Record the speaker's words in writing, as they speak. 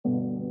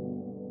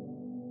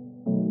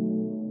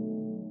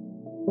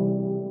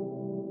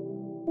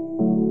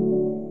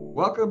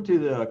Welcome to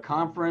the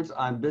Conference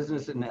on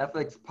Business and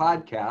Ethics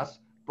podcast,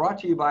 brought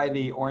to you by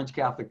the Orange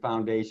Catholic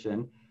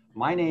Foundation.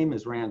 My name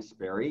is Rand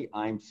Sperry.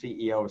 I'm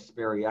CEO of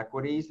Sperry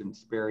Equities and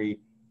Sperry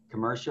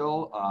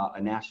Commercial,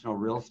 a national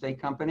real estate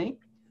company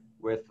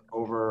with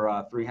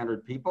over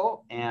 300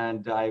 people.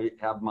 And I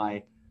have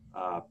my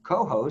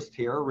co-host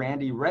here,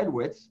 Randy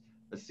Redwitz,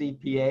 a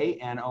CPA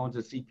and owns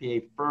a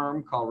CPA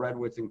firm called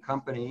Redwitz and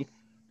Company,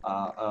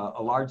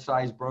 a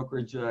large-size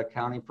brokerage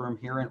accounting firm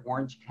here in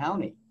Orange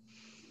County.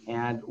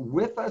 And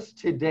with us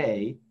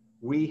today,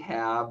 we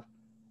have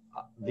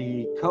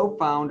the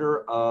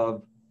co-founder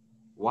of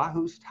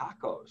Wahoo's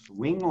Tacos,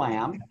 Wing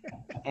Lam,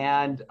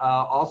 and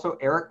also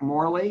Eric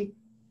Morley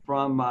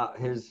from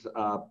his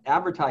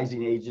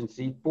advertising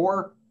agency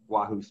for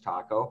Wahoo's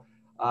Taco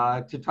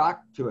to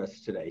talk to us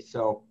today.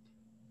 So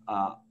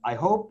I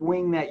hope,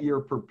 Wing, that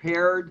you're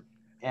prepared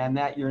and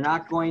that you're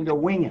not going to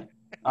wing it.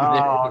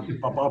 All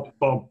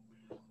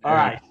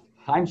right.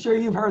 I'm sure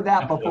you've heard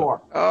that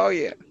before. Oh,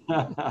 yeah.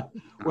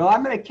 Well,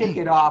 I'm going to kick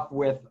it off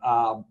with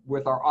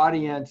our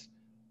audience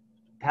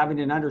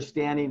having an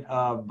understanding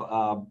of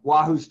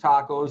Wahoo's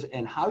Tacos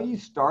and how you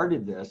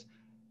started this,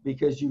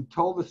 because you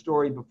told the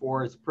story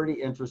before. It's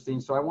pretty interesting.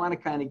 So I want to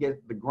kind of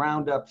get the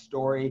ground up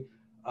story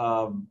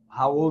of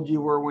how old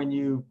you were when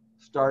you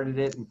started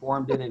it and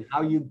formed it and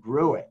how you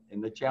grew it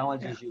and the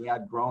challenges you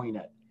had growing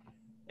it.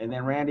 And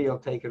then Randy will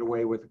take it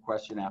away with a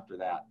question after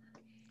that.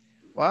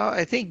 Well,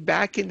 I think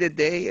back in the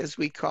day, as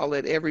we call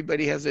it,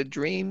 everybody has a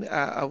dream.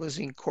 I was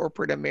in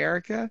corporate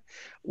America,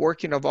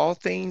 working of all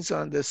things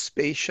on the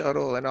space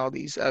shuttle and all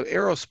these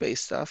aerospace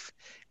stuff.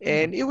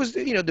 And it was,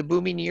 the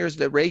booming years,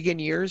 the Reagan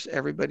years,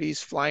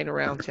 everybody's flying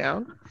around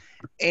town.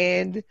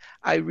 And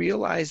I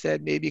realized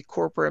that maybe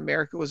corporate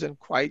America wasn't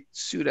quite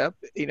suited up,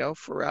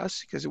 for us,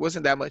 because it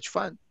wasn't that much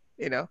fun,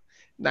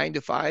 9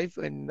 to 5.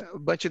 And a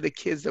bunch of the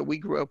kids that we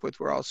grew up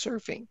with were all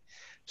surfing.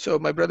 So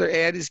my brother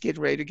Ed is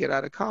getting ready to get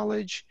out of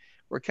college.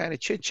 We're kind of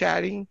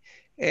chit-chatting,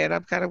 and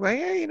I'm kind of like,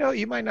 hey,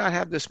 you might not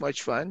have this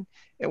much fun.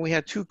 And we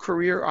had two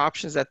career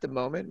options at the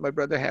moment. My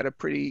brother had a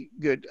pretty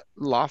good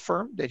law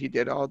firm that he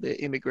did all the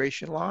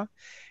immigration law.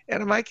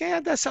 And I'm like,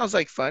 yeah, that sounds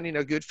like fun,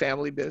 good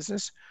family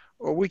business.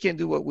 Or we can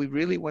do what we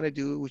really want to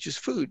do, which is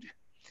food.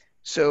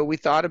 So we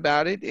thought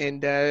about it,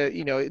 and,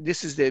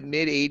 this is the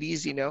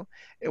mid-'80s,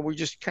 and we're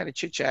just kind of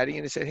chit-chatting,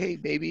 and I said, hey,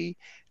 maybe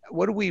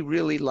what do we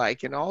really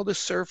like? And all the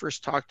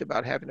surfers talked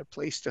about having a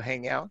place to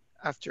hang out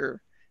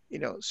after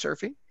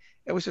surfing.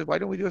 And we said, why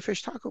don't we do a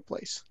fish taco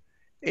place?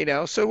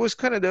 So it was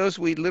kind of those,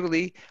 we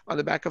literally, on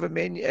the back of a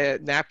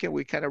napkin,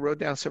 we kind of wrote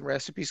down some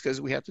recipes because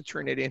we had to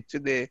turn it into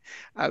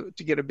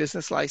to get a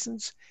business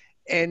license.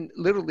 And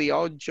literally,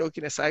 all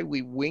joking aside,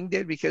 we winged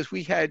it because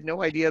we had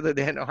no idea other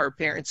than our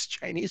parents'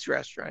 Chinese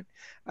restaurant,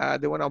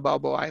 the one on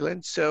Balboa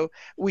Island. So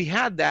we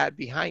had that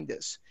behind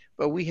us,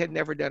 but we had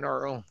never done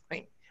our own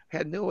thing.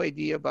 Had no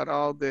idea about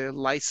all the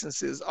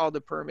licenses, all the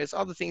permits,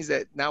 all the things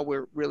that now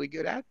we're really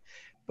good at.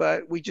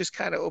 But we just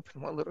kind of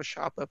opened one little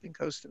shop up in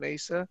Costa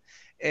Mesa.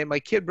 And my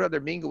kid brother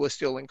Mingo was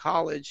still in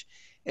college.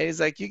 And he's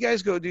like, you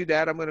guys go do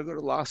that. I'm going to go to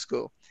law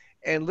school.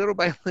 And little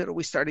by little,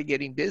 we started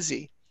getting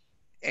busy.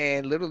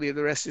 And literally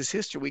the rest is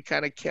history. We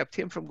kind of kept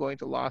him from going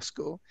to law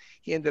school.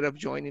 He ended up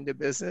joining the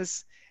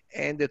business.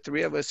 And the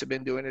three of us have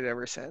been doing it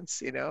ever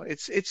since.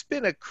 It's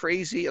been a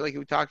crazy, like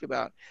we talked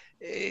about,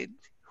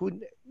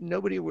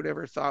 nobody would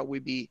ever thought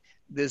we'd be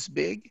this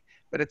big.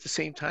 But at the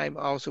same time,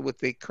 also with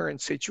the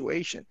current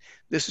situation,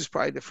 this is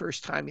probably the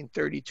first time in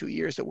 32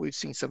 years that we've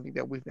seen something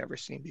that we've never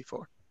seen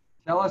before.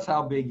 Tell us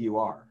how big you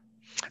are.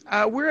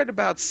 We're at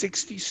about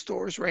 60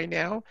 stores right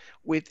now,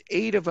 with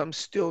 8 of them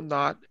still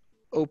not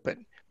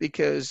open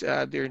because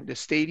they're in the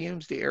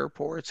stadiums, the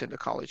airports, and the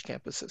college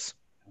campuses.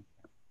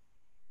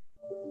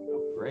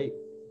 Great.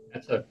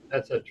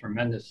 That's a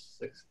tremendous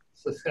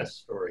success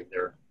story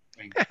there.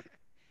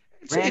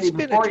 Randy, it's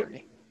been a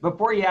journey.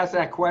 Before you ask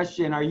that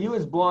question, are you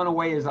as blown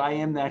away as I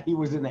am that he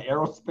was in the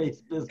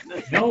aerospace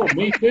business? No,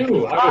 me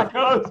too.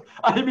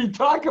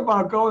 Talk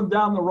about going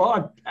down the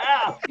wrong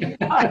path. You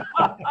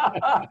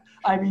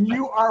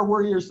are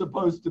where you're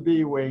supposed to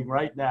be, Wing,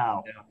 right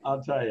now. Yeah.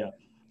 I'll tell you.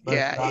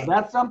 But,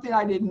 that's something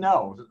I didn't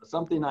know.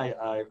 Something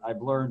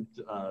I've learned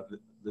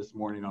this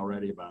morning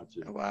already about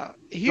you. Wow.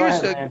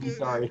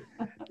 Sorry.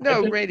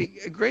 No, Randy,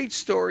 a great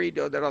story,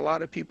 though, that a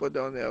lot of people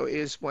don't know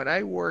is when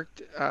I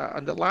worked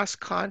on the last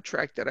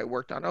contract that I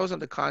worked on, I was on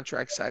the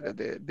contract side of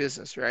the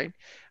business, right?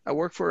 I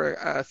worked for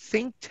a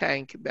think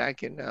tank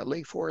back in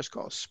Lake Forest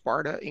called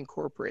Sparta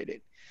Incorporated.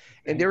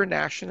 And they were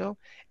national,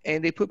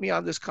 and they put me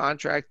on this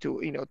contract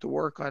to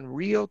work on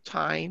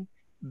real-time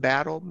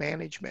battle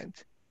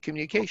management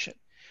communication.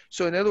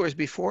 So in other words,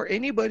 before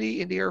anybody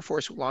in the Air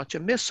Force would launch a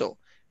missile,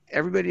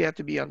 everybody had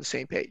to be on the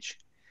same page.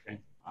 Okay.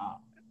 Wow.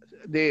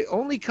 The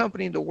only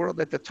company in the world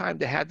at the time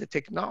that had the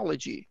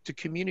technology to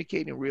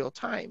communicate in real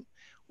time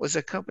was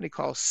a company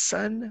called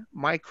Sun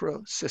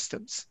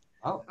Microsystems,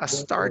 a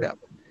startup.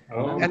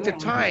 At the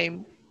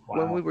time,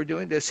 when we were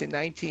doing this in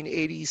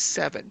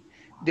 1987,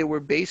 they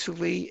were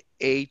basically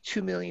a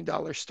 $2 million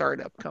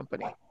startup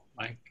company.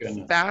 My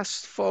goodness.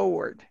 Fast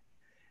forward,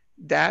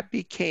 that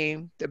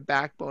became the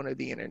backbone of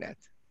the internet.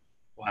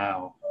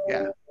 Wow.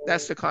 Yeah,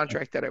 that's the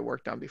contract that I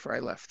worked on before I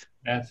left.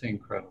 That's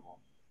incredible.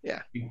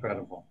 Yeah.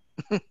 Incredible.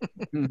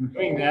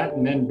 Doing that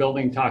and then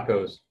building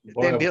tacos.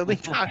 Then building,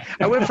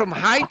 I went from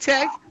high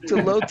tech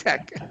to low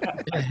tech.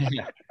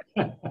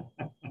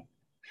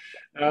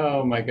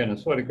 Oh my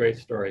goodness, what a great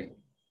story.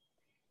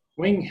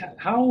 Wing,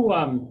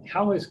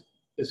 how is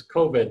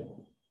COVID?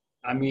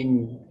 I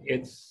mean,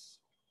 it's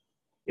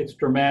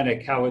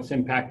dramatic how it's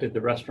impacted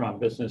the restaurant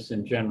business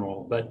in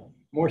general, but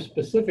more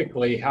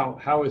specifically, how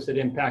has it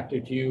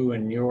impacted you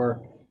and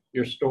your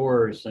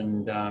stores,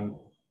 and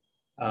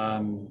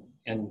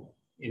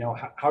you know,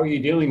 how are you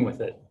dealing with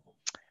it?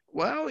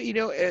 Well, you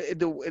know,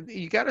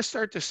 you got to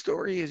start the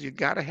story is you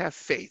got to have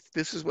faith.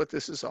 This is what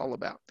this is all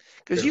about,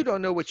 because Sure. you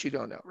don't know what you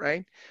don't know,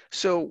 right?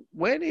 So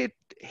when it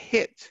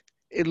hit,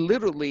 it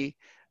literally,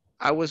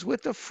 I was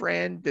with a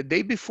friend the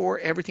day before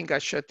everything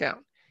got shut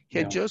down. He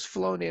had Yeah. just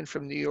flown in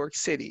from New York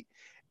City,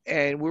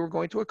 and we were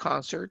going to a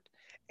concert,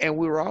 and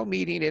we were all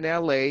meeting in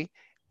LA,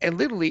 and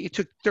literally it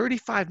took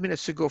 35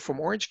 minutes to go from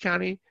Orange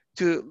County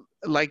to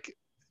like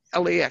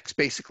LAX,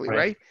 basically,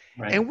 right?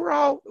 Right. And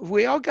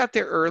we all got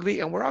there early,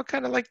 and we're all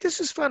kind of like, this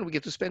is fun. We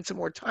get to spend some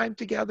more time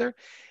together.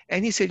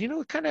 And he said, you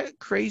know, kind of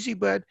crazy,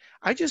 but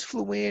I just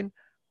flew in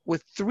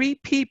with 3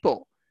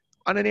 people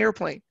on an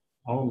airplane,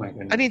 Oh my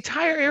goodness. an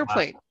entire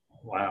airplane.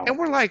 Wow. And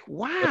we're like,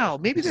 wow,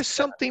 maybe there's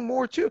something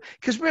more too.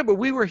 Because remember,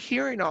 we were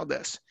hearing all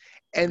this.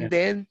 And Yeah.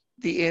 then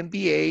the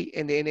NBA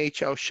and the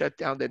NHL shut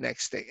down the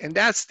next day. And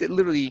that's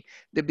literally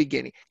the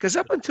beginning. Because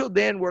up until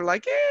then, we're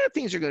like,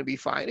 things are going to be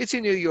fine. It's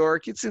in New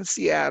York, it's in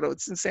Seattle,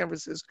 it's in San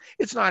Francisco.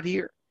 It's not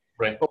here.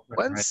 Right. But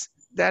right, once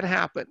that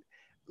happened,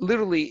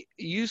 literally,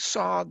 you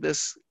saw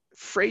this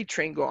freight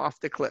train go off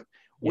the cliff.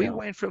 We Yeah.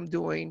 went from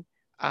doing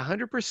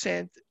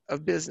 100%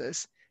 of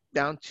business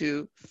down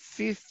to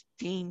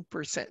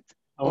 15%.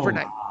 Oh,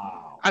 overnight.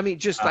 wow. I mean,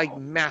 just Wow. like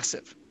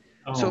massive.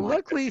 Oh, So my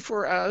luckily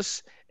for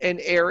us and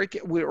Eric,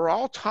 we were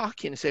all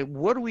talking and saying,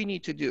 what do we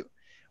need to do?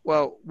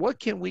 Well, what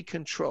can we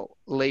control?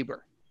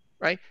 Labor,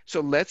 right? So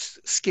let's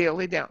scale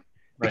it down.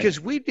 Right. Because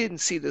we didn't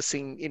see this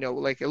thing, you know,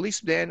 like at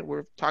least then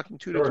we're talking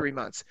 2 Sure. to 3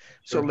 months.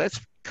 So Sure. let's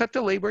cut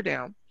the labor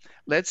down.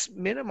 Let's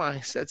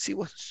minimize that, see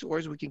what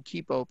stores we can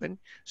keep open.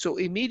 So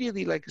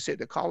immediately, like I said,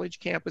 the college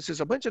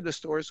campuses, a bunch of the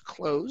stores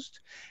closed.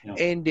 Yeah.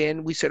 And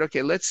then we said,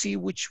 okay, let's see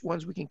which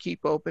ones we can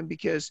keep open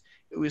because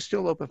it was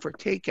still open for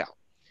takeout.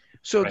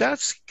 So Right.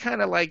 that's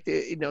kind of like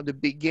the, you know, the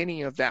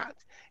beginning of that.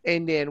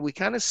 And then we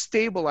kind of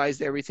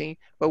stabilized everything,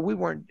 but we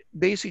weren't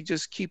basically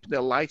just keeping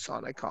the lights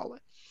on, I call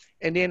it.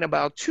 And then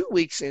about 2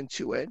 weeks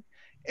into it,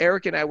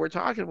 Eric and I were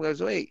talking, we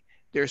was, wait,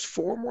 there's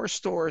 4 more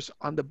stores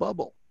on the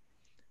bubble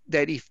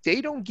that if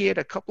they don't get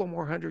a couple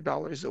more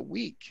 $100 a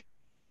week,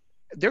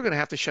 they're going to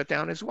have to shut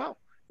down as well,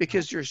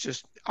 because there's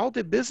just all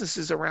the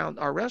businesses around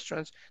our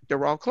restaurants,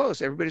 they're all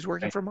closed. Everybody's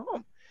working Right. from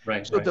home.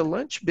 Right. So right. the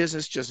lunch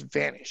business just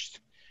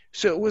vanished.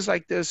 So it was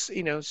like this,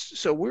 you know,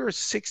 so we were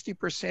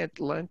 60%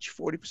 lunch,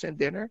 40%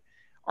 dinner.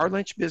 Our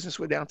lunch business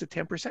went down to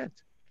 10%,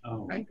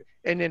 Oh, my right? goodness.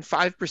 And then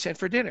 5%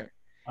 for dinner.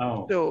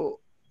 Oh. So,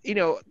 you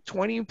know,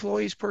 20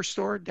 employees per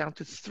store down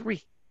to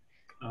 3,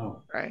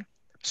 Oh. right?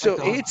 So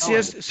That's it's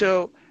ongoing. just,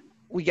 so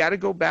we got to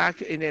go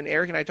back. And then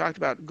Eric and I talked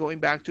about going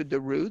back to the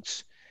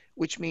roots,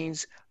 which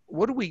means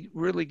what are we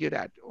really good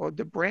at? Or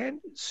the brand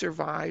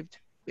survived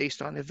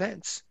based on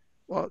events.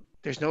 Well,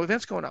 there's no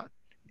events going on.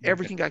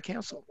 Everything got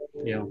canceled.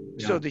 Yeah.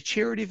 Yeah. So the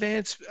charity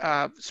events,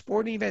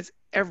 sporting events,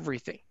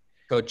 everything.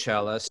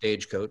 Coachella,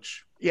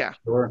 Stagecoach. Yeah,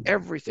 Sure.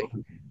 everything.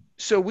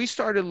 So we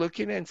started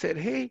looking and said,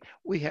 hey,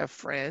 we have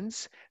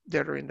friends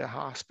that are in the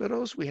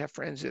hospitals. We have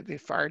friends at the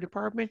fire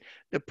department,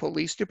 the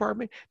police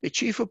department. The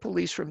chief of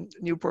police from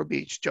Newport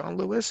Beach, John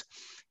Lewis,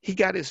 he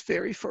got his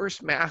very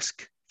first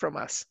mask from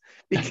us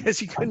because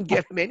he couldn't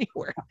get them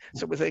anywhere.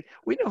 So we like,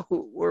 we know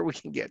where we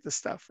can get the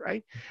stuff,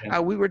 right? Yeah.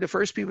 We were the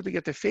first people to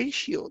get the face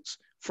shields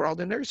for all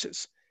the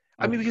nurses.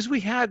 I mean, Okay. because we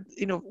had,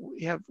 you know,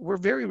 we're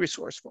very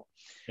resourceful.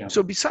 Yeah.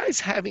 So besides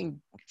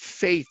having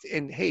faith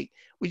in, hey,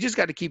 we just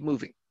got to keep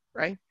moving,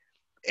 right?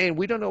 And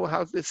we don't know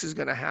how this is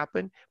going to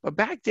happen. But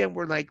back then,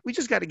 we're like, we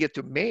just got to get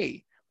to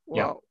May. Well,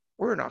 Yeah.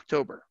 we're in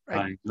October,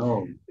 right? I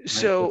know.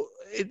 So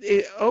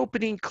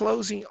opening,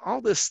 closing,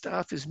 all this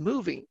stuff is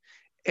moving,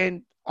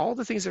 and all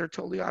the things that are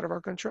totally out of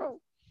our control.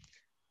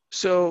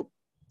 So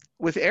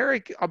with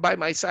Eric by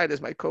my side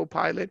as my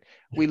co-pilot,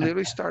 we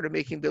literally started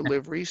making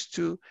deliveries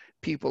to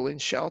people in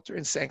shelter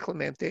in San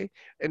Clemente.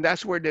 And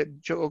that's where the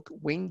joke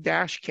Wing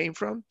Dash came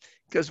from,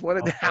 because one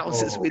of the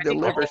houses we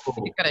delivered.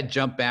 You got to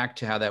jump back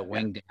to how that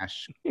Wing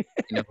Dash, you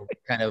know,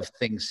 kind of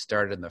things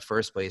started in the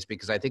first place,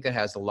 because I think it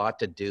has a lot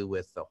to do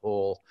with the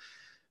whole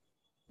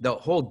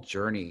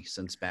journey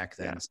since back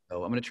then. Yeah.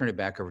 So I'm going to turn it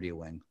back over to you,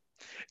 Wing.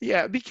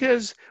 Yeah,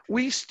 because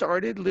we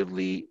started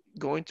literally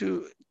going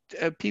to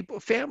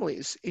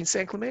families in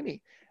San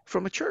Clemente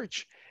from a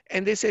church.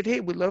 And they said, hey,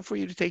 we'd love for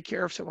you to take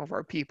care of some of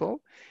our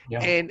people. Yeah.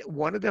 And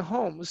one of the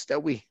homes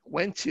that we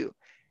went to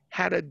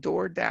had a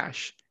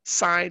DoorDash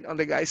sign on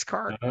the guy's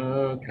car.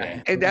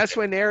 Okay. And that's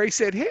when Eric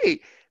said, hey,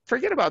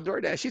 forget about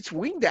DoorDash. It's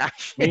Wing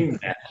Dash Wing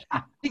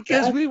Dash.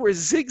 because we were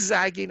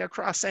zigzagging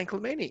across San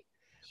Clemente.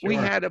 We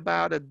Sure. had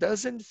about a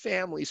dozen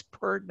families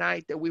per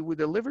night that we would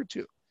deliver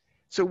to.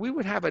 So we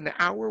would have an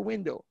hour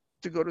window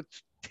to go to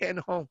 10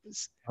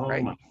 homes, Oh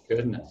right? my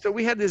goodness. So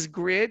we had this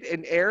grid,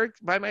 and Eric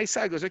by my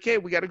side goes, okay,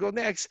 we got to go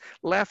next,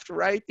 left,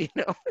 right, you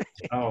know?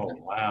 Oh,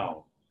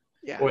 wow.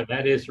 Yeah. Boy,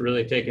 that is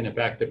really taking it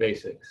back to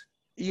basics.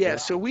 Yeah,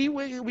 so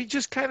we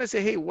just kind of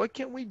say, hey, what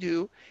can we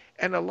do?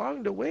 And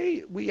along the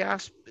way, we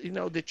asked, you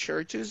know, the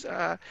churches,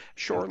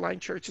 Shoreline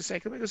Church in San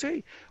Clemente goes,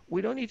 hey,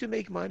 we don't need to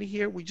make money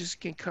here. We just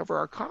can cover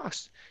our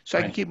costs. So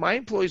I can Right. keep my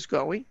employees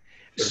going.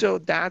 Sure. So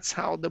that's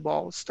how the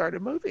ball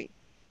started moving,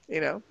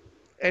 you know?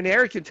 And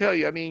Eric can tell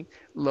you, I mean,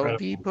 Lone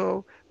Incredible.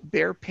 Depot,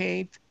 Bear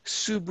Paint,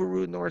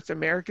 Subaru North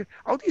America,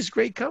 all these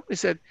great companies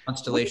said, what are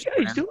Constellation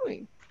you guys brand.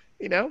 doing?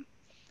 You know?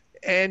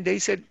 And they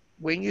said,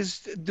 Wing is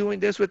doing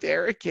this with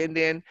Eric, and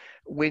then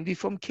Wendy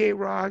from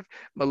K-Rock,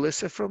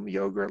 Melissa from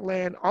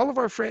Yogurtland, all of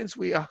our friends,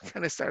 we all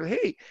kind of started,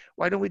 hey,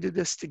 why don't we do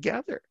this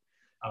together?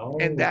 Oh,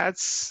 And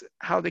that's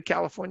how the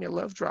California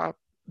Love Drop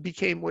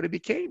became what it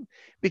became,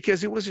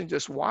 because it wasn't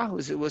just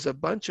Wahoos, it was a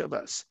bunch of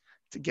us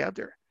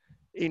together,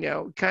 you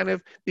know, kind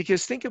of,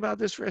 because think about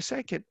this for a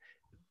second.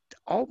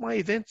 All my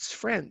events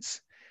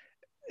friends,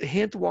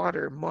 Hint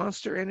Water,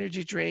 Monster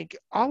Energy Drink,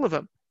 all of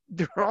them,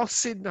 they're all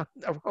sitting at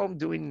home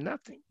doing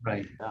nothing.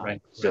 right, Yeah.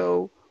 right.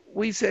 So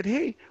we said,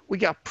 hey, we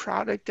got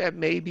product that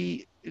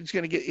maybe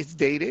it's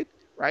dated,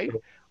 right?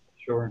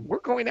 Sure. We're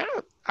going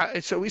out.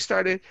 And so we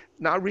started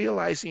not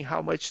realizing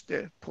how much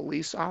the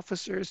police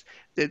officers,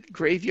 the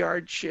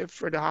graveyard shift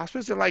for the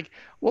hospitals, they're like,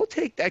 we'll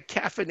take that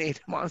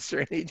caffeinated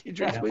Monster Energy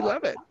drink. Yeah. We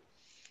love it.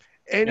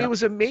 And Yeah. it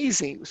was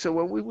amazing. So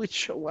when we would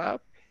show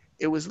up,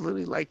 it was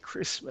literally like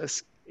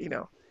Christmas, you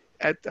know,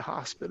 at the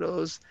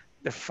hospitals,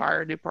 the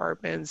fire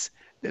departments,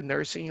 the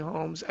nursing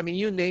homes. I mean,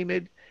 you name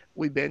it,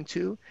 we've been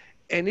to.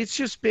 And it's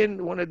just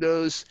been one of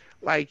those,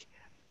 like,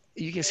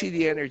 you can see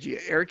the energy.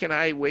 Eric and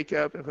I wake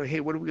up and go, hey,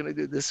 what are we going to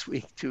do this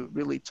week to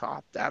really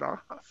top that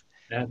off?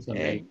 That's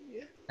amazing.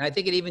 And And I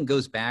think it even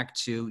goes back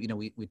to, you know,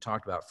 we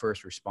talked about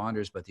first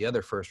responders, but the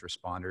other first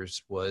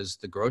responders was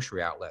the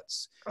grocery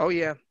outlets. oh,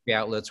 yeah. The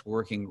outlets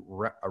working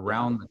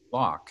around the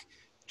clock,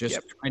 just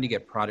Yep. trying to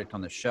get product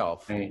on the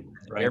shelf. Right,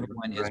 right,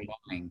 Everyone is right.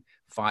 buying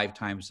 5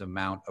 times the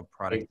amount of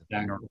product that they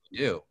Exactly. normally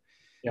do.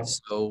 Yep.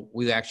 So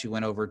we actually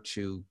went over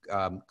to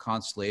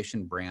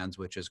Constellation Brands,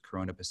 which is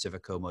Corona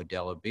Pacifico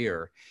Modelo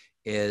beer.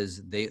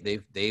 Is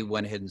they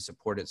went ahead and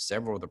supported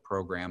several of the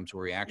programs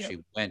where we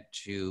actually went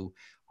to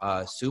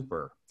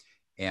Super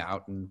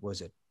out in,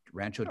 was it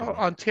Rancho? Oh,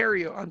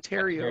 Ontario,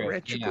 Ontario,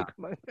 Rancho yeah.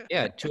 Cucamonga.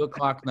 Yeah, 2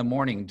 o'clock in the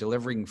morning,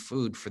 delivering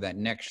food for that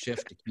next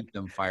shift to keep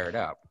them fired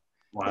up.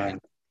 Wow.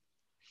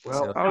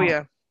 Well, So- Oh,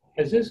 yeah.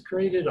 Has this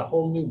created a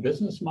whole new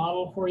business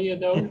model for you,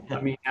 though?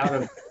 I mean,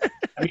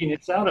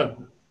 it's out of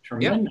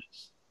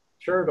tremendous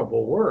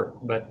charitable work,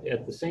 but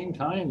at the same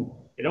time,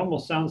 it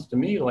almost sounds to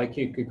me like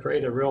you could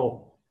create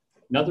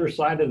another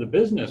side of the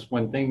business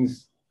when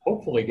things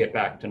hopefully get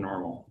back to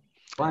normal.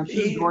 well, I'm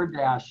sure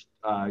DoorDash,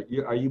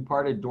 are you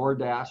part of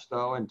DoorDash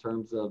though, in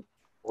terms of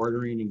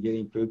ordering and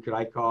getting food? Could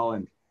I call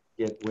and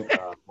get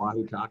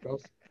Wahoo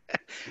tacos?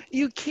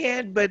 You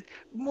can, but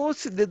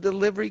most of the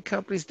delivery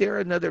companies, they're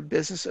another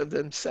business of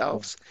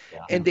themselves, Yeah.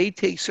 and they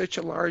take such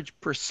a large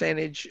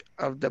percentage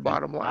of the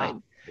bottom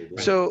line. They do.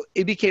 So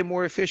it became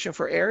more efficient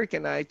for Eric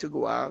and I to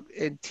go out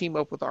and team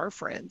up with our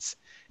friends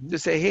to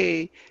say,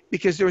 hey,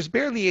 because there was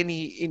barely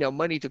any, you know,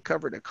 money to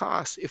cover the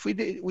cost. If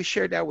we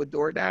shared that with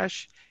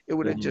DoorDash, it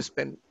would have Mhm. just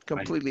been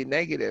completely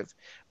negative.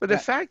 But the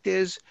fact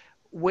is,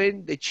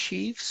 when the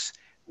chiefs,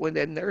 when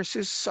the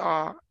nurses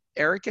saw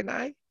Eric and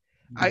I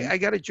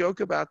got a joke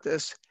about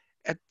this.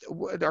 At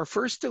our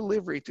first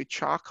delivery to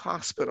Chalk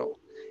Hospital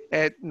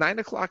at 9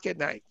 o'clock at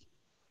night,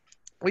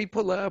 we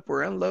pull up,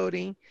 we're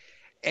unloading,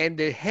 and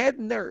the head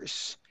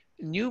nurse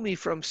knew me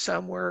from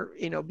somewhere,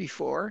 you know,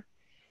 before.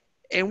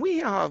 And we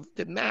have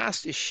the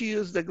mask, the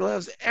shields, the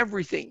gloves,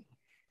 everything.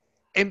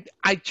 And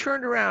I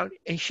turned around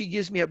and she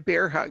gives me a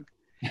bear hug.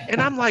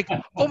 And I'm like,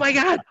 oh my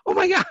God,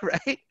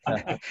 right?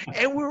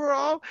 And we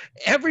were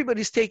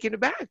everybody's taken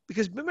aback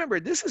because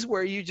remember, this is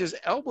where you just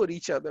elbowed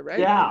each other, right?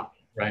 Yeah.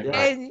 Right.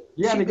 Yeah. And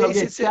You had she to go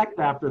basically get said, checked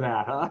after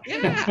that, huh?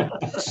 yeah.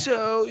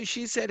 So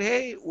she said,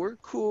 hey, we're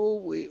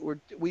cool.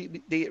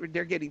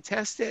 They're getting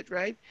tested,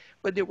 right?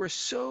 But they were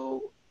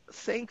so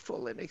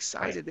thankful and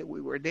excited that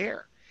we were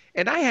there.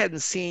 And I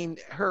hadn't seen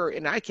her,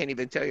 and I can't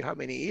even tell you how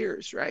many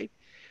years, right?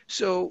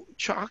 So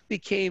Chalk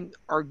became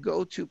our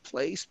go-to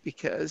place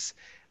because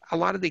a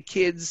lot of the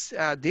kids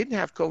didn't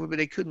have COVID, but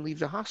they couldn't leave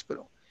the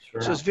hospital.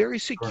 Sure. So it's very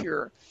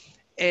secure.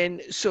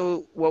 And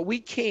so we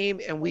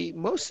came and we,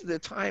 most of the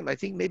time, I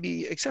think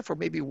maybe, except for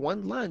maybe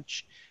one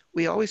lunch,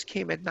 we always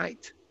came at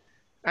night,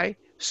 right?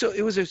 So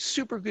it was a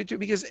super good tour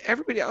because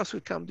everybody else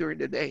would come during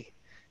the day.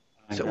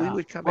 So we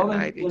would come at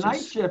night. The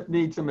night shift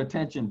needs some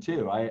attention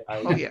too.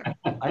 Oh, yeah.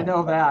 I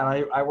know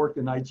that. I worked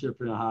the night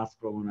shift in a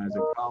hospital when I was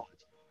in college.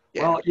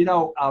 Yeah. Well, you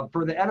know,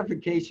 for the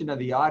edification of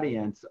the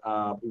audience,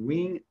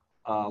 Wing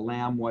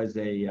Lamb was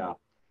a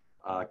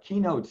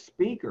keynote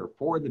speaker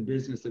for the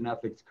Business and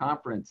Ethics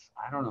Conference.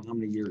 I don't know how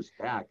many years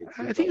back.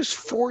 I think it was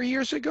 4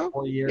 years ago.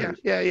 4 years.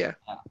 Yeah.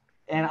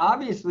 And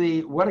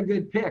obviously, what a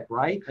good pick,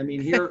 right? I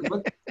mean, here,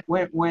 look,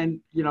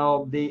 when you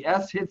know the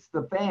S hits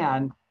the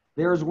fan,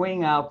 there's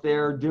Wing out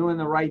there doing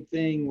the right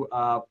thing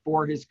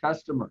for his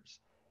customers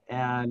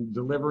and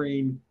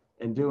delivering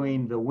and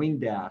doing the Wing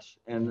Dash,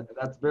 and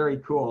that's very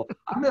cool.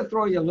 I'm going to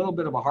throw you a little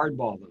bit of a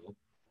hardball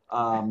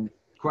though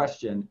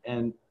question,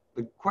 and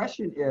the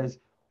question is,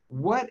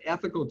 what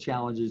ethical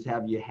challenges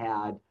have you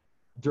had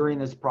during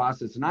this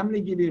process? And I'm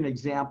going to give you an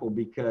example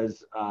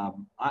because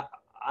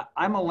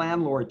I'm a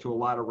landlord to a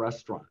lot of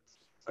restaurants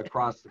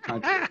across the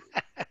country.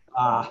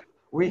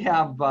 We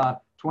have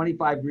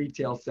 25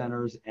 retail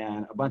centers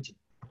and a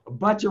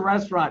bunch of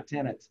restaurant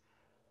tenants.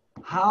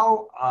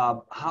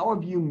 How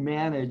have you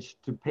managed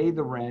to pay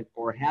the rent,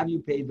 or have you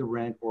paid the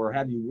rent, or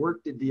have you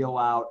worked a deal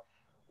out?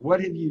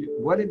 What have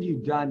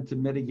you done to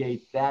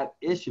mitigate that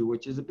issue,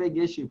 which is a big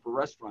issue for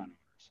restaurant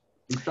owners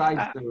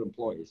besides their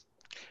employees?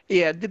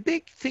 Yeah, the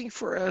big thing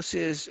for us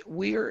is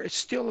we're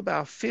still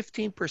about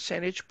 15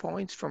 percentage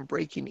points from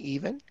breaking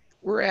even.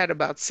 We're at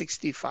about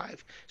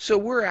 65. So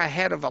we're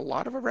ahead of a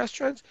lot of our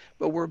restaurants,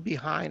 but we're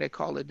behind, I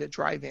call it the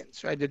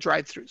drive-ins, right? The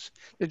drive-throughs.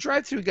 The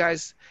drive-through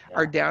guys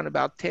are down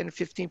about 10,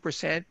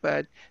 15%,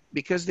 but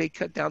because they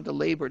cut down the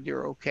labor,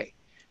 they're okay.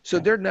 So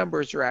their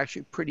numbers are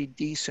actually pretty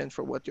decent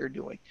for what they're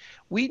doing.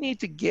 We need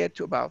to get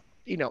to about,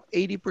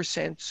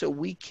 80% so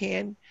we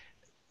can,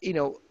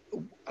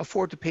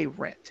 afford to pay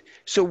rent.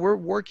 So we're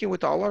working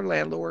with all our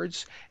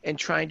landlords and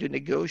trying to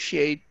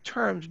negotiate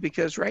terms,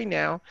 because right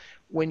now,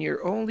 when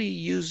you're only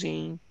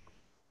using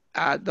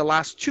the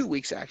last 2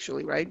 weeks,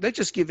 actually, right? Let's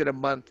just give it a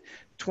month,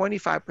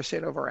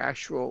 25% of our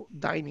actual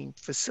dining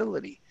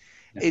facility.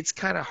 It's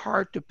kind of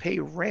hard to pay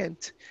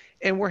rent,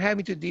 and we're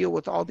having to deal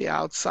with all the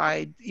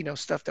outside,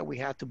 stuff that we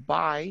had to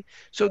buy.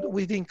 So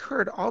we've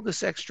incurred all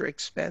this extra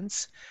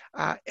expense.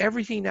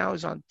 Everything now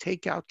is on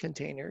takeout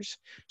containers.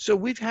 So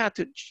we've had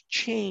to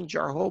change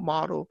our whole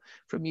model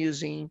from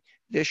using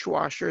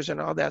dishwashers and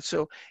all that.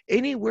 So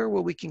anywhere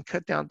where we can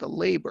cut down the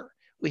labor,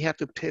 we have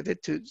to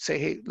pivot to say,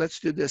 hey, let's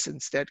do this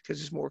instead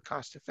because it's more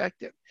cost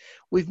effective.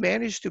 We've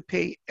managed to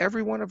pay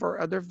every one of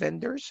our other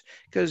vendors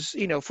because,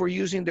 if we're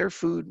using their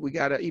food, we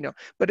got to,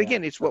 but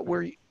again, it's what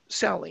we're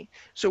selling.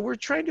 So we're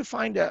trying to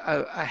find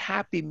a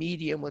happy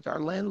medium with our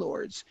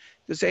landlords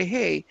to say,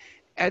 hey,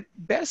 at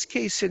best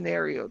case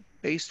scenario,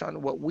 based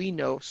on what we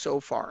know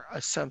so far,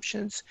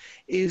 assumptions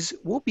is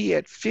we'll be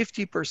at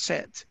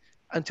 50%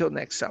 until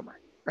next summer.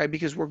 Right,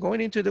 because we're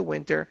going into the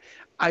winter.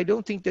 I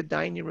don't think the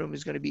dining room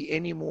is going to be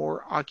any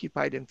more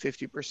occupied than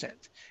 50%.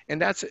 And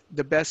that's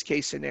the best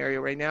case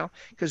scenario right now,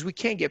 because we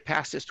can't get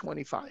past this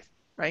 25,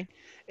 right?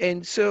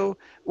 And so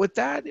with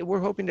that, we're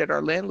hoping that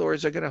our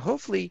landlords are going to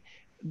hopefully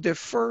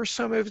defer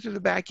some of it to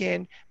the back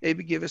end,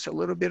 maybe give us a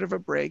little bit of a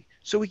break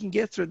so we can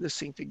get through this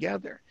thing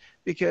together.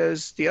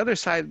 Because the other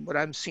side, what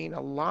I'm seeing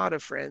a lot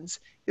of friends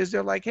is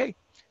they're like, hey,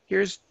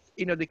 here's,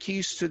 the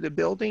keys to the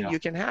building, you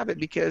can have it,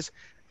 because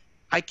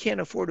I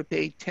can't afford to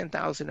pay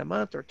 $10,000 a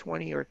month or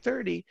 20 or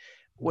 30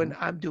 when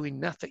I'm doing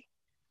nothing,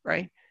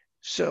 right?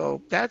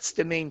 So that's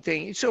the main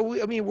thing. So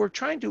we're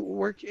trying to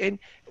work, and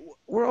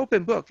we're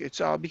open book. It's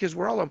all because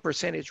we're all on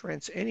percentage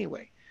rents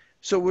anyway.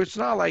 So it's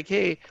not like,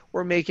 hey,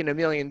 we're making $1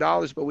 million,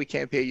 but we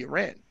can't pay you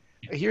rent.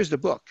 Here's the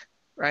book,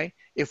 right?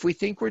 If we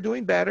think we're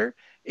doing better,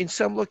 in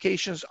some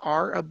locations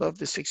are above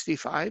the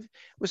 65,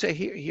 we'll say,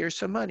 here's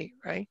some money,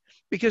 right?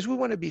 Because we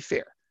want to be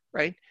fair,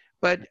 right?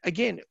 But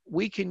again,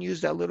 we can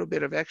use that little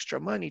bit of extra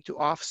money to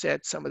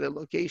offset some of the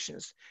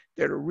locations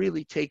that are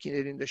really taking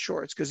it in the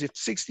shorts. Because if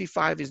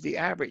 65 is the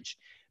average,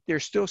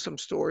 there's still some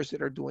stores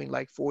that are doing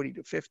like 40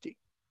 to 50,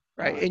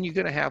 right? And you're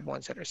going to have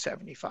ones that are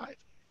 75.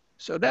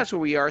 So that's where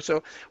we are.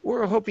 So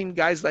we're hoping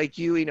guys like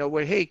you,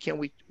 where, hey, can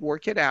we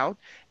work it out?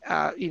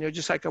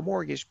 Just like a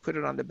mortgage, put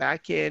it on the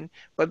back end.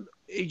 But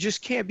it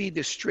just can't be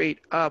the straight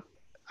up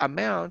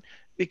amount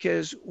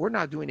because we're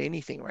not doing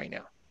anything right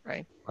now,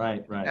 right?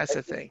 Right. That's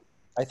the thing.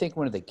 I think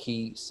one of the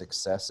key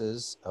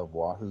successes of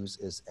Wahoo's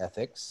is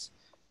ethics.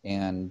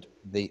 And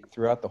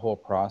throughout the whole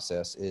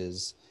process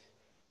is,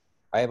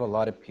 I have a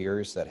lot of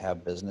peers that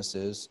have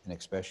businesses, and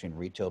especially in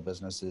retail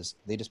businesses,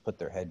 they just put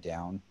their head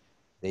down.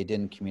 They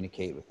didn't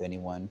communicate with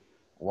anyone.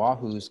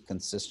 Wahoo's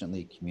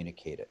consistently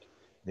communicated.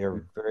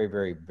 They're very,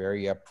 very,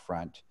 very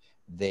upfront.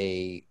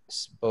 They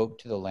spoke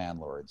to the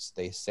landlords.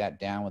 They sat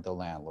down with the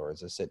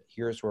landlords. They said,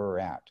 here's where we're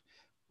at.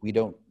 We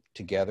don't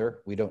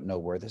know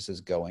where this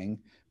is going,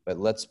 but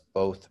let's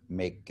both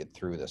make it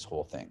through this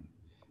whole thing.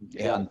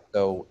 Yeah. And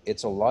so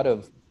it's a lot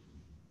of,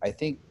 I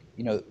think,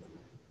 the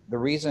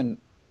reason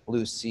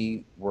Blue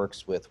Sea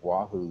works with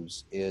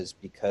Wahoo's is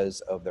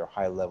because of their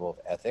high level of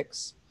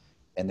ethics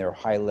and their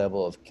high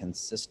level of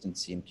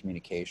consistency in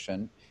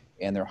communication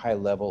and their high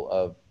level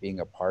of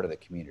being a part of the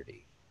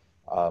community.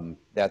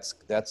 That's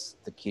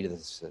the key to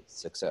the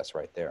success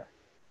right there.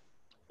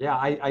 Yeah,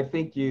 I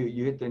think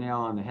you hit the nail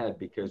on the head,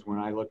 because when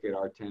I look at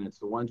our tenants,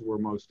 the ones we're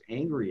most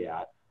angry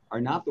at are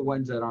not the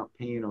ones that aren't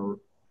paying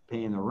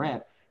the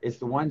rent. It's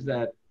the ones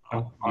that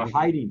are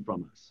hiding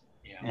from us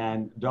Yeah.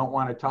 and don't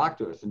want to talk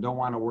to us and don't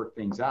want to work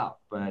things out.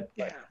 But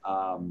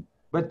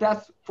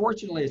that's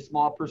fortunately a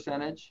small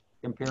percentage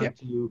compared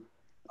to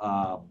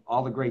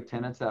all the great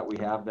tenants that we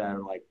have that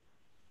are like,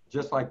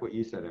 just like what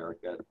you said,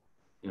 Eric, that,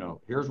 you know,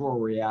 here's where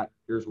we're at,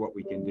 here's what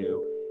we can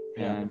do.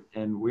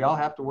 And we all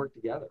have to work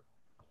together.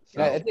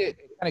 So, I think it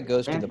kind of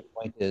goes to the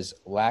point is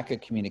lack of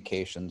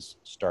communications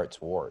starts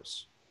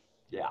wars.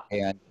 Yeah.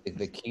 And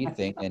the key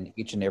thing in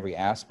each and every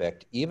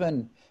aspect,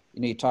 even,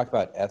 you know, you talk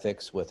about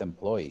ethics with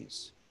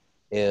employees,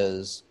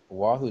 is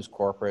Wahoo's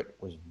corporate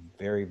was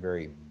very,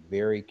 very,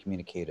 very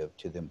communicative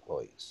to the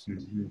employees.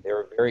 Mm-hmm. They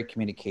were very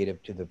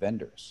communicative to the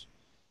vendors.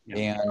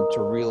 And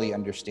to really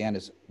understand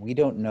is we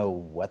don't know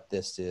what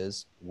this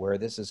is, where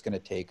this is going to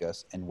take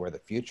us, and where the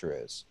future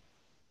is.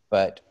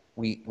 But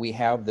we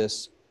have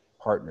this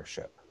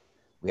partnership.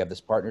 We have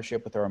this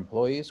partnership with our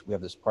employees. We have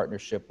this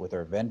partnership with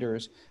our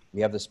vendors.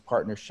 We have this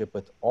partnership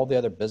with all the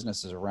other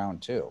businesses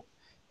around too.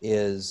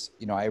 Is,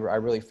 you know, I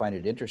really find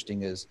it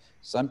interesting is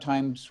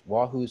sometimes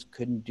Wahoo's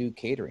couldn't do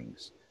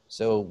caterings.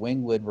 So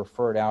Wing would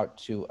refer it out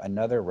to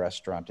another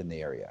restaurant in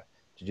the area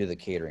to do the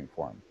catering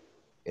for them.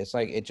 It's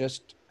like,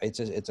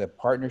 it's a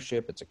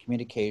partnership. It's a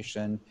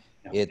communication.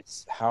 Yeah.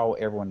 It's how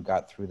everyone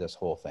got through this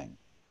whole thing.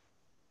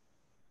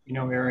 You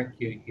know, Eric,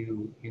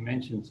 you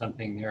mentioned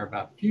something there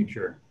about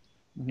future.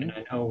 Mm-hmm. And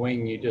I know,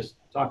 Wayne, you just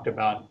talked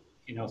about,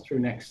 you know, through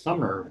next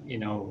summer, you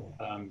know,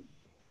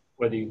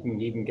 whether you can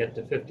even get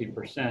to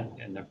 50%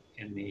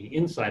 in the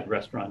inside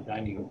restaurant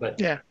dining.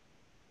 But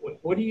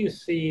what do you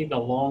see the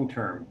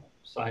long-term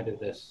side of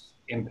this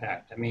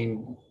impact? I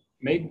mean,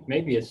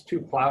 maybe it's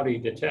too cloudy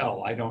to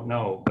tell. I don't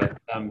know, but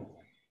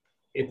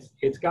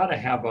it's got to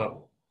have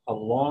a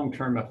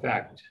long-term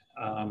effect,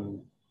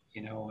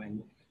 you know.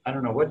 And I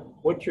don't know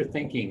what you're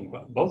thinking,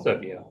 both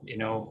of you, you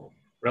know,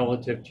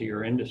 relative to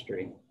your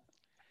industry.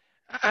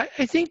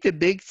 I think the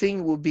big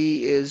thing will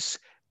be is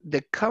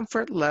the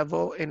comfort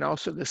level and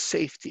also the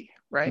safety,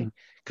 right?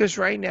 Because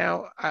right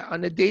now,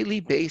 on a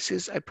daily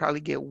basis, I probably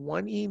get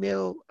one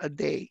email a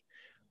day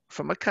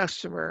from a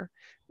customer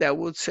that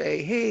would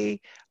say,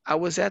 hey, I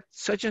was at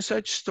such and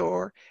such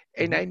store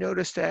and I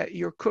noticed that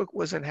your cook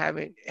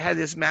had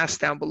his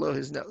mask down below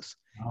his nose.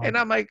 And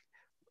I'm like,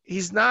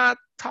 he's not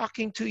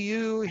talking to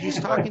you, he's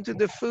talking to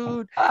the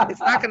food. It's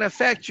not going to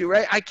affect you,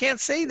 right? I can't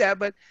say that,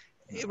 but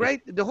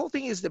right, the whole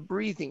thing is the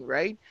breathing,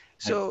 right?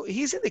 So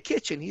he's in the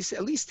kitchen, he's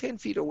at least 10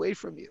 feet away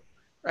from you,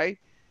 right?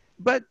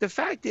 But the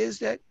fact is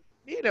that,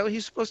 you know,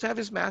 he's supposed to have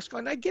his mask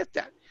on. I get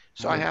that.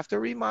 So I have to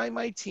remind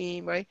my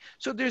team, right?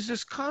 So there's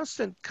this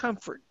constant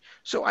comfort.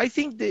 So I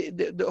think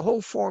the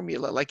whole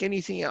formula, like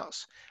anything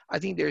else, I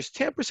think there's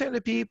 10% of the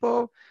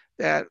people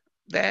that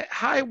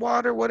high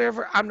water,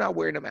 whatever, I'm not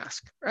wearing a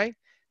mask, right?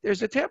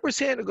 There's a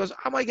 10% that goes,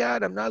 oh my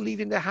God, I'm not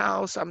leaving the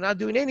house, I'm not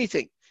doing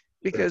anything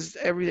because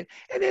everything.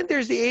 And then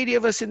there's the 80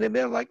 of us in the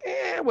middle, like,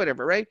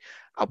 whatever, right?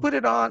 I'll put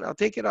it on, I'll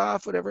take it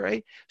off, whatever,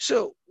 right?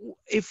 So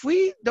if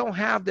we don't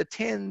have the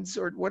tens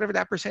or whatever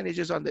that percentage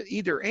is on the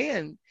either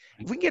end,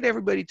 if we can get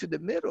everybody to the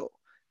middle,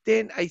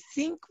 then I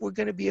think we're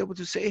going to be able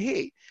to say,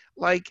 hey,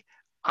 like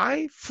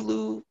I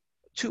flew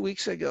 2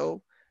 weeks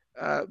ago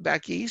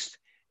back east,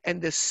 and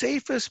the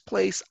safest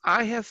place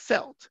I have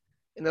felt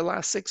in the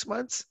last 6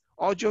 months,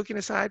 all joking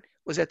aside,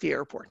 was at the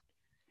airport.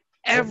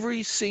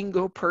 Every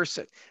single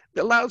person,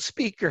 the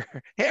loudspeaker,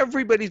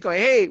 everybody's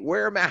going, hey,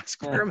 wear a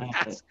mask,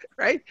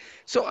 right?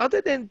 So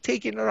other than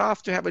taking it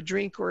off to have a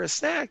drink or a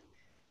snack,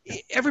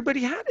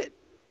 everybody had it.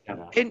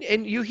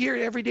 And you hear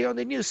it every day on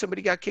the news.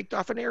 Somebody got kicked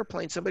off an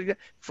airplane, somebody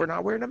for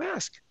not wearing a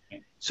mask.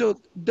 So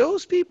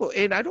those people,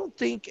 and I don't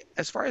think,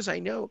 as far as I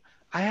know,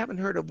 I haven't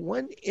heard of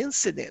one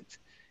incident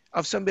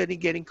of somebody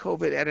getting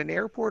COVID at an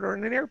airport or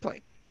in an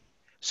airplane.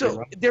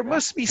 So there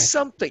must be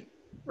something,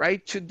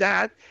 right, to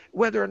that,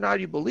 whether or not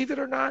you believe it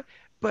or not,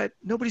 but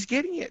nobody's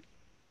getting it,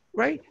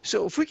 right?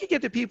 So if we can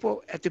get the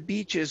people at the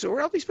beaches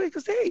or all these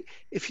places, hey,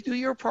 if you do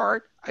your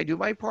part, I do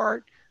my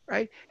part,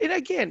 right? And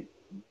again,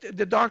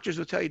 the doctors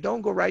will tell you,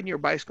 don't go riding your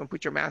bicycle and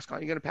put your mask on,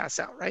 you're going to pass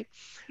out, right?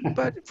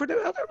 But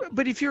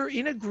but if you're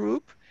in a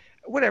group,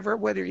 whatever,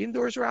 whether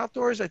indoors or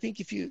outdoors, I think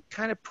if you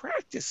kind of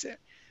practice it,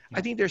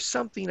 I think there's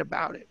something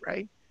about it,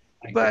 right?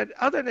 But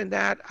other than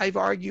that, I've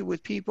argued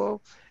with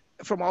people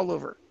from all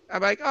over.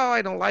 I'm like, oh,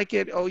 I don't like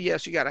it. Oh,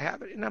 yes, you got to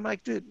have it. And I'm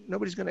like, dude,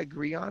 nobody's going to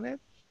agree on it,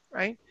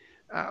 right?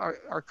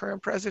 Our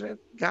current president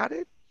got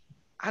it.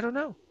 I don't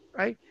know,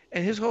 right?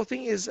 And his whole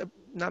thing is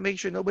not making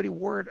sure nobody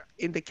wore it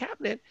in the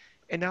cabinet,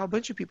 and now a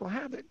bunch of people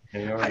have it.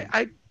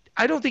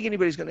 I don't think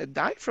anybody's going to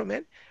die from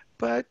it,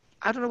 but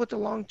I don't know what the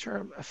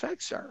long-term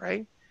effects are,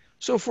 right?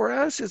 So for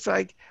us, it's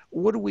like,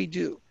 what do we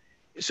do?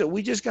 So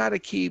we just got to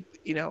keep,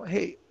 you know,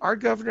 hey, our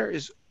governor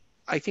is,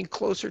 I think,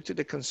 closer to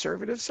the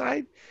conservative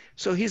side.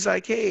 So he's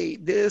like, hey,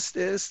 this,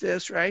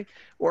 right?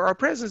 Or our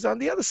president's on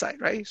the other side,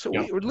 right? So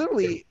we're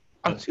literally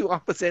on two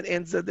opposite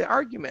ends of the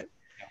argument.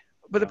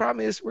 But the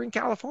problem is we're in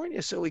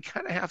California, so we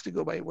kind of have to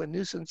go by what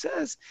Newsom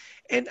says.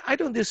 And I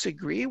don't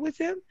disagree with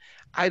him.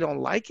 I don't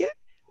like it,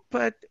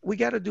 but we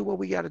got to do what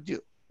we got to do,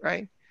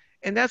 right?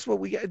 And that's what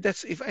we got.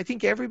 If I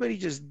think everybody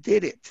just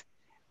did it,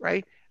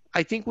 right?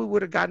 I think we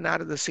would have gotten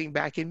out of this thing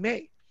back in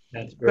May.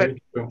 That's But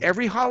very true.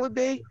 every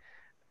holiday,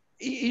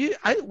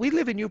 we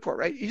live in Newport,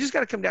 right? You just got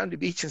to come down to the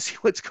beach and see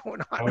what's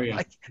going on. Oh, yeah.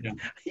 Like, Yeah.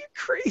 are you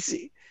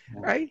crazy, Yeah.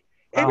 right?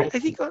 And Well, I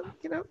think,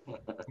 you know,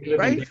 We live,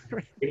 right?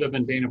 we live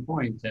in Dana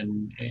Point,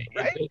 and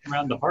Right? just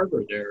around the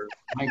harbor there,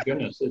 my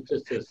goodness, it's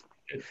just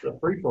it's a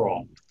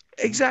free-for-all.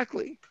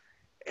 Exactly.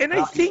 And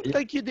I think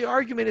like the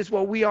argument is,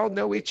 well, we all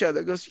know each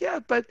other. It goes, yeah,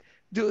 but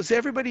does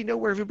everybody know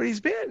where everybody's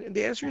been? And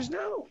the answer is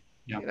no.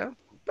 Yeah. You know,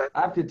 but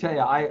I have to tell you,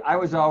 I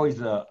was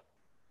always a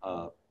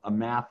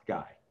math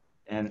guy,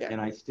 and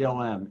Yeah. I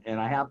still am. And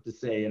I have to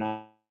say, and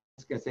I'm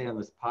just gonna say on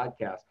this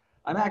podcast,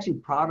 I'm actually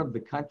proud of the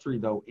country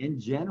though in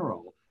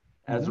general,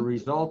 as a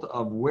result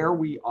of where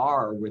we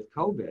are with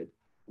COVID.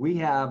 We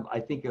have, I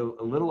think, a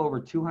little over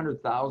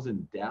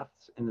 200,000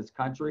 deaths in this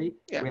country.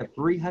 Yeah. We have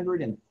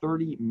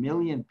 330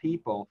 million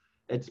people.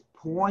 It's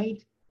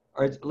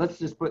let's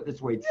just put it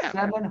this way, it's Yeah.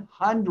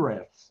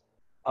 7/100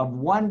 of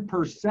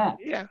 1%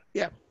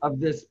 yeah, of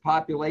this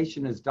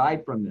population has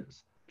died from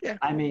this. Yeah.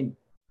 I mean,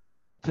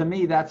 to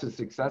me, that's a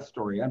success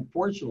story.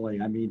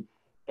 Unfortunately, I mean,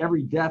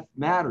 every death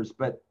matters,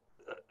 but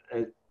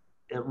it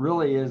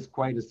really is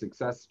quite a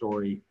success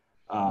story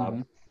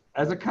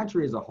as a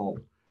country as a whole.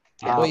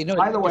 Well, you know,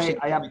 by the way,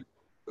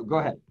 go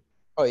ahead.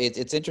 Oh,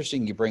 it's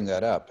interesting you bring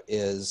that up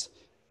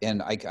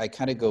and I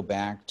kind of go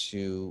back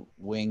to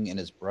Wing and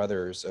his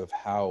brothers of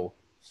how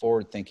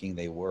forward thinking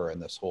they were in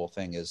this whole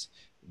thing is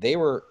they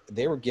were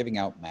giving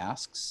out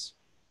masks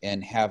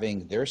and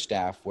having their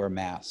staff wear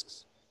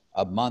masks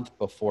a month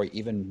before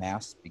even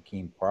masks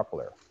became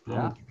popular.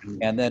 Yeah.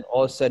 And then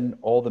all of a sudden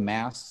all the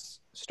masks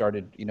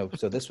started, you know,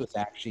 so this was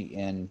actually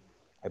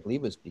I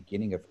believe it was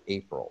beginning of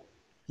April.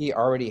 He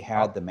already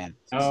had the masks.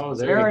 Oh,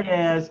 There it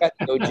is. Got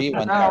the OG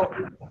one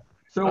there.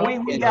 So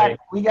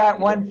we got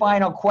one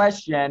final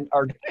question,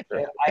 or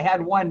I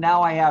had one,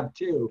 now I have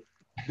two.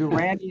 Do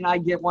Randy and I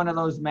get one of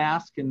those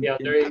masks? And Yeah,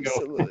 there you go.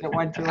 absolutely. get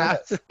one to it?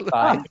 Absolutely.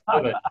 Fine.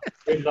 Love it.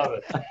 We love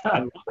it. I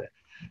love it.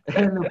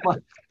 And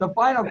the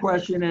final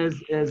question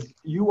is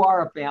you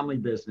are a family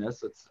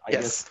business. It's I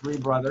Yes. guess 3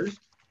 brothers.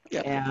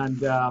 Yeah.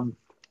 And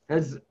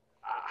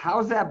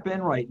how's that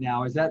been right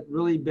now? Has that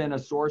really been a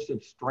source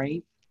of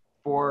strength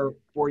for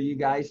you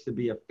guys to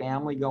be a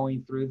family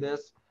going through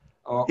this?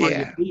 Or are you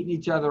Yeah. beating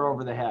each other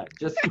over the head?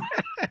 Just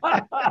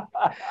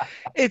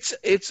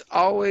It's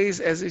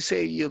always, as they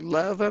say, you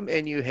love them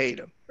and you hate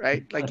them,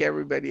 right? Like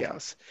everybody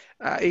else.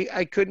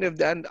 I couldn't have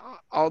done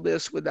all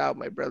this without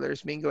my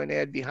brothers, Mingo and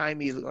Ed, behind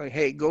me going,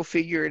 hey, go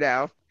figure it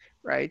out,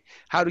 right?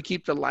 How to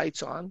keep the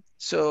lights on.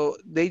 So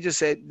they just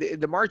said,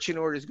 the marching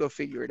orders, go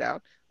figure it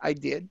out. I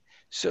did.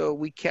 So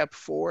we kept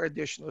 4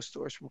 additional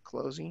stores from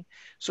closing.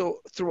 So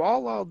through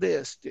all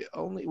this,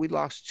 we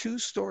lost 2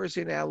 stores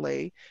in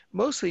LA,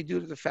 mostly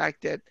due to the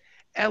fact that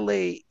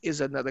LA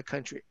is another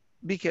country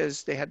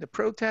because they had the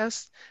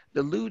protests,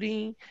 the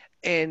looting,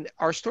 and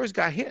our stores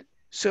got hit.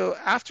 So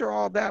after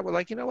all that, we're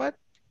like, you know what?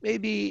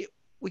 Maybe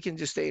we can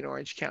just stay in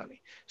Orange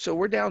County. So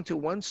we're down to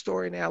 1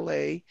 store in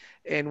LA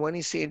and 1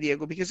 in San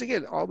Diego because,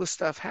 again, all the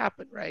stuff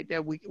happened, right?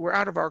 That we're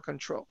out of our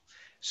control.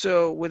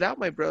 So without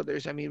my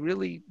brothers, I mean,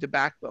 really the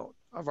backbone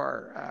of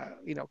our,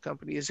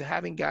 company is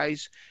having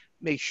guys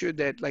make sure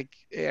that, like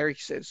Eric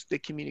says, the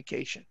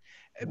communication,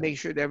 and make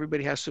sure that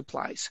everybody has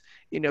supplies,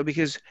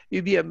 because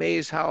you'd be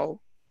amazed how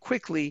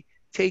quickly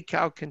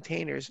takeout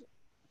containers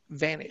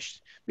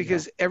vanished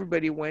because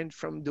everybody went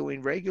from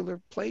doing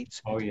regular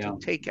plates to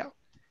takeout.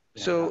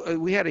 So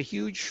we had a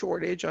huge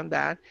shortage on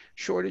that,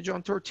 shortage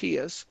on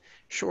tortillas,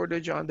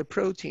 shortage on the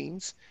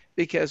proteins,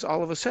 because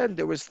all of a sudden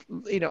there was,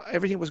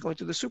 everything was going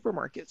to the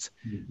supermarkets.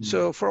 Mm-hmm.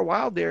 So for a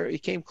while there,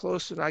 it came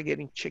close to not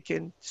getting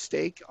chicken,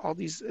 steak, all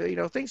these,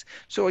 things.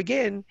 So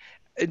again,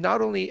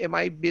 not only am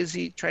I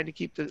busy trying to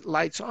keep the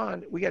lights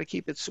on, we got to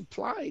keep it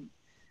supplied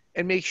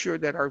and make sure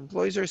that our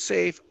employees are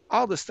safe,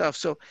 all the stuff.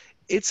 So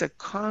it's a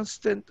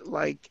constant,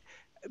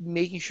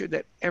 making sure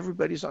that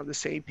everybody's on the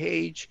same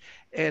page.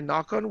 And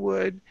knock on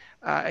wood,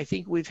 I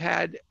think we've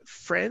had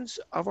friends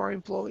of our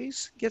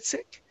employees get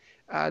sick.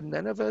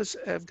 None of us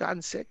have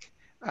gotten sick.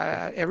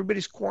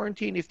 Everybody's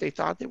quarantined if they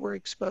thought they were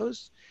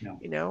exposed.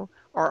 No.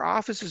 Our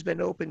office has been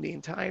open the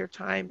entire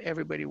time.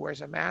 Everybody wears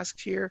a mask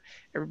here.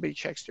 Everybody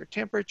checks their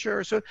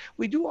temperature. So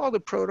we do all the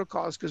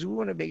protocols because we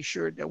want to make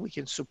sure that we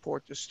can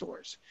support the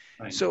stores.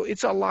 Right. So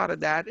it's a lot of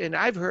that. And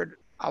I've heard,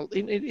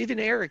 even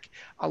Eric,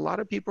 a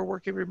lot of people are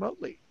working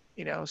remotely.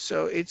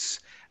 So it's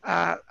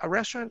a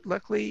restaurant,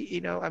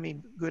 luckily,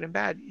 good and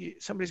bad,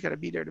 somebody's got to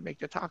be there to make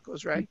the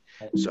tacos, right?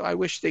 So I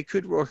wish they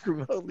could work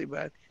remotely,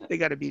 but they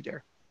got to be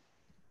there.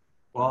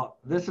 Well,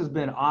 this has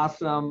been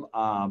awesome.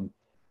 The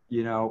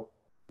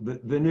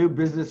new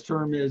business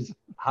term is,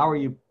 how are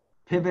you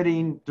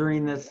pivoting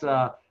during this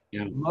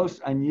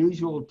most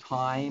unusual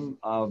time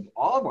of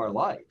all of our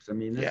lives? I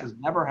mean, this has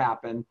never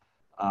happened.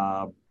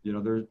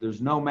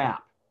 There's no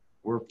map.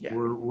 We're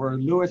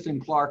Lewis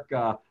and Clark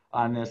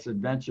on this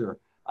adventure,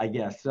 I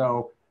guess.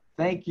 So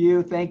thank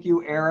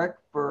you, Eric,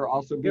 for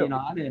also being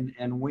on,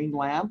 and Wing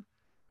Lam,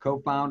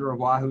 co-founder of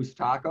Wahoo's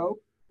Taco.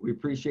 We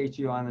appreciate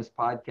you on this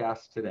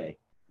podcast today.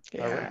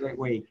 Have a Yeah. great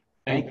week.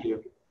 Thank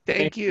you.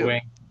 Thank you.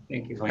 Wayne.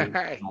 Thank you. All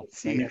right.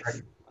 See you.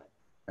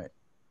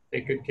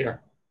 Take good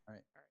care.